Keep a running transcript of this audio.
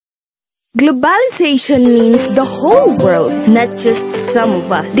Globalization means the whole world, not just some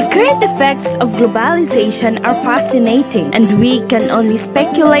of us. The current effects of globalization are fascinating, and we can only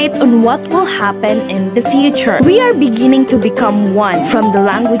speculate on what will happen in the future. We are beginning to become one, from the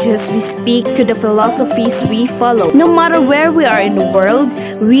languages we speak to the philosophies we follow. No matter where we are in the world,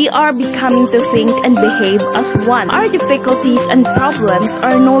 we are becoming to think and behave as one. Our difficulties and problems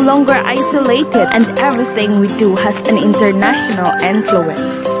are no longer isolated, and everything we do has an international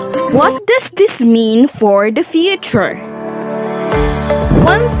influence. What does this mean for the future?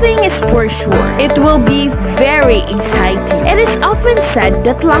 One thing is for sure, it will be very exciting. It is often said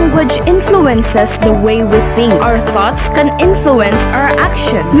that language influences the way we think. Our thoughts can influence our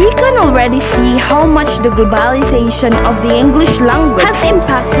actions. We can already see how much the globalization of the English language has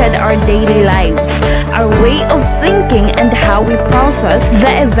impacted our daily lives, our way of thinking, and how we process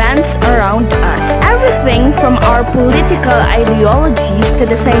the events around us. Everything from our political ideologies to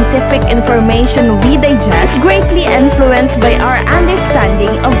the scientific information we digest is greatly influenced by our understanding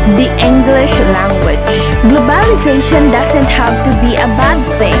of the English language. Globalization doesn't have to be a bad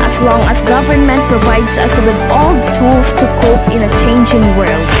thing as long as government provides us with all the tools to cope in a changing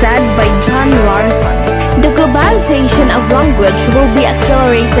world, said by John Larson. The globalization of language will be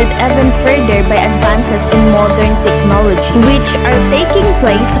accelerated even further by advances in modern technology, which are taking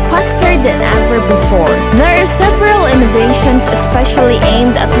place faster than ever before. There are several innovations especially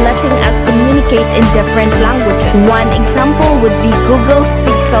aimed at letting us communicate in different languages. One example would be Google's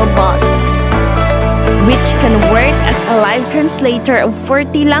Pixel bots, which can work as a live translator of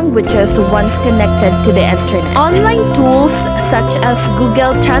 40 languages once connected to the internet. Online tools such as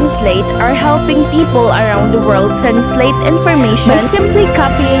Google Translate are helping people around the world translate information by simply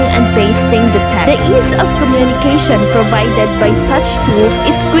copying and pasting the text. The ease of communication provided by such tools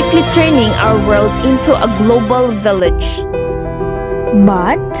is quickly turning our world into a global village.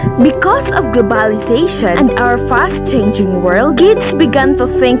 But because of globalization and our fast-changing world, kids began to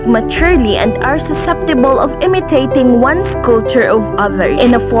think maturely and are susceptible of imitating one's culture of others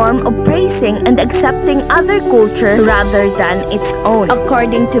in a form of praising and accepting other culture rather than its own.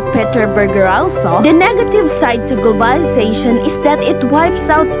 According to Peter Berger also, the negative side to globalization is that it wipes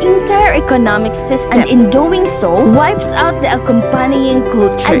out entire economic system, and in doing so, wipes out the accompanying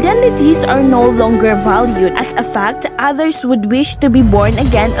culture. Identities are no longer valued. As a fact, others would wish to be born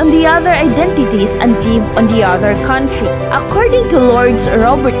again on the other identities and live on the other country. According to Lord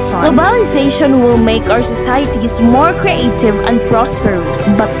Robertson, globalization will make our societies more creative and prosperous,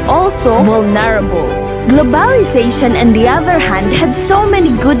 but also vulnerable. Globalization, on the other hand, had so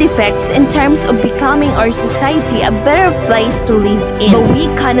many good effects in terms of becoming our society a better place to live in. But we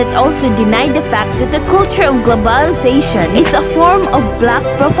cannot also deny the fact that the culture of globalization is a form of black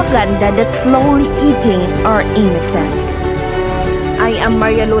propaganda that's slowly eating our innocence. I am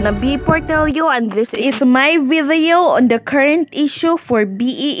Maria Luna B. Portillo, and this is my video on the current issue for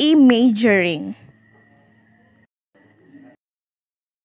BEE majoring.